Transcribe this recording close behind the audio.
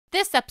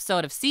This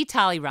episode of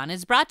Tolle Run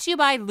is brought to you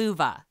by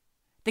Luva,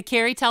 the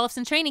Carrie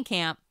Tollefson Training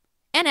Camp,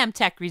 and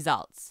MTech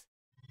Results.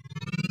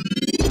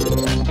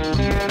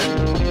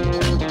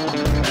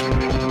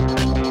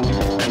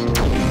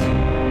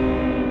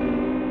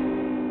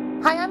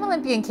 Hi, I'm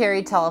Olympian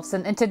Carrie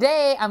Tollefson, and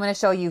today I'm going to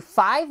show you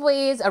 5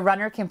 ways a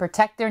runner can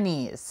protect their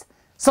knees.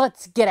 So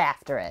let's get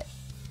after it.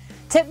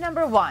 Tip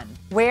number 1,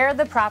 wear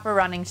the proper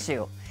running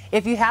shoe.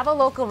 If you have a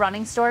local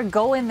running store,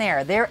 go in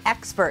there. They're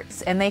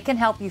experts and they can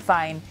help you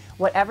find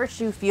whatever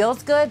shoe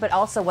feels good, but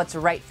also what's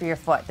right for your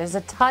foot. There's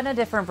a ton of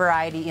different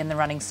variety in the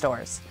running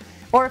stores.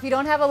 Or if you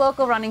don't have a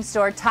local running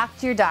store, talk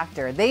to your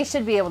doctor. They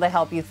should be able to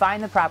help you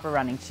find the proper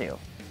running shoe.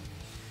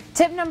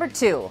 Tip number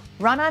 2,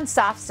 run on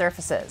soft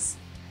surfaces.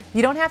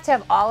 You don't have to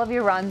have all of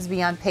your runs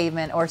be on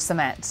pavement or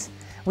cement.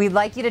 We'd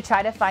like you to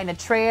try to find a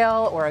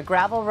trail or a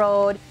gravel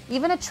road,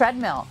 even a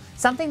treadmill,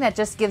 something that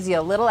just gives you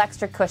a little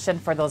extra cushion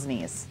for those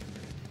knees.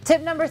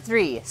 Tip number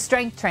 3,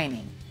 strength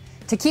training.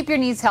 To keep your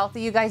knees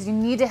healthy, you guys, you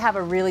need to have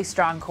a really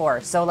strong core.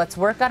 So let's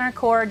work on our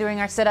core doing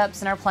our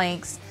sit-ups and our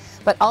planks,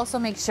 but also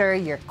make sure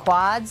your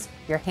quads,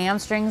 your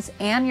hamstrings,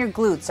 and your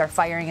glutes are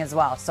firing as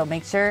well. So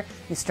make sure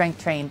you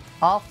strength train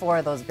all 4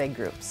 of those big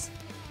groups.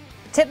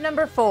 Tip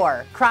number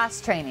 4,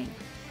 cross training.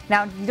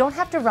 Now, you don't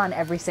have to run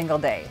every single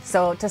day.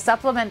 So to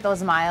supplement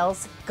those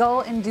miles,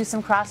 go and do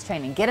some cross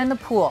training. Get in the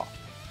pool.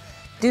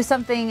 Do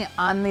something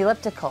on the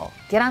elliptical.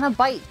 Get on a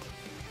bike.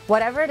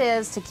 Whatever it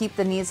is to keep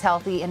the knees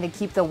healthy and to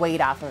keep the weight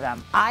off of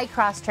them. I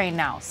cross train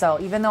now, so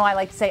even though I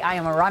like to say I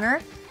am a runner,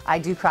 I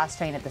do cross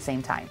train at the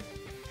same time.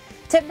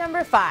 Tip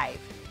number 5,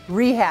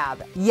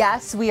 rehab.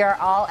 Yes, we are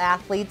all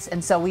athletes,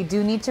 and so we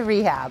do need to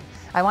rehab.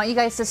 I want you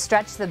guys to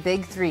stretch the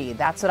big 3.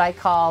 That's what I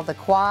call the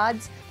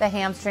quads, the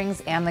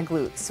hamstrings, and the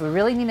glutes. We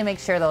really need to make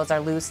sure those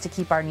are loose to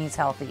keep our knees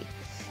healthy.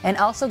 And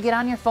also get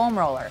on your foam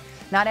roller.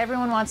 Not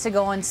everyone wants to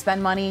go and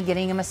spend money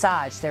getting a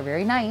massage. They're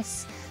very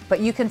nice. But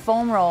you can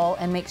foam roll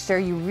and make sure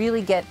you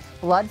really get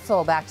blood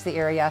flow back to the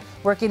area,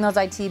 working those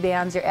IT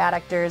bands, your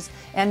adductors,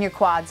 and your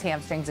quads,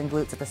 hamstrings, and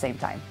glutes at the same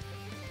time.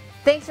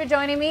 Thanks for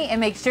joining me, and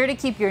make sure to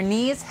keep your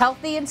knees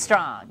healthy and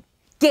strong.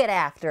 Get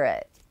after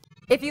it.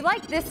 If you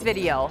like this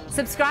video,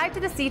 subscribe to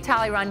the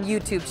Tolle Run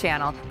YouTube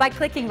channel by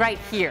clicking right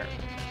here.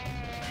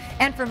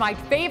 And for my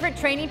favorite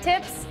training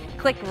tips,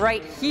 click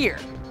right here.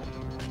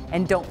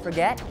 And don't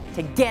forget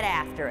to get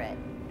after it.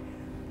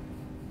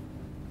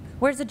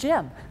 Where's the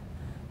gym?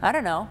 I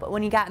don't know, but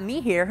when you got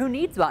me here, who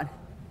needs one?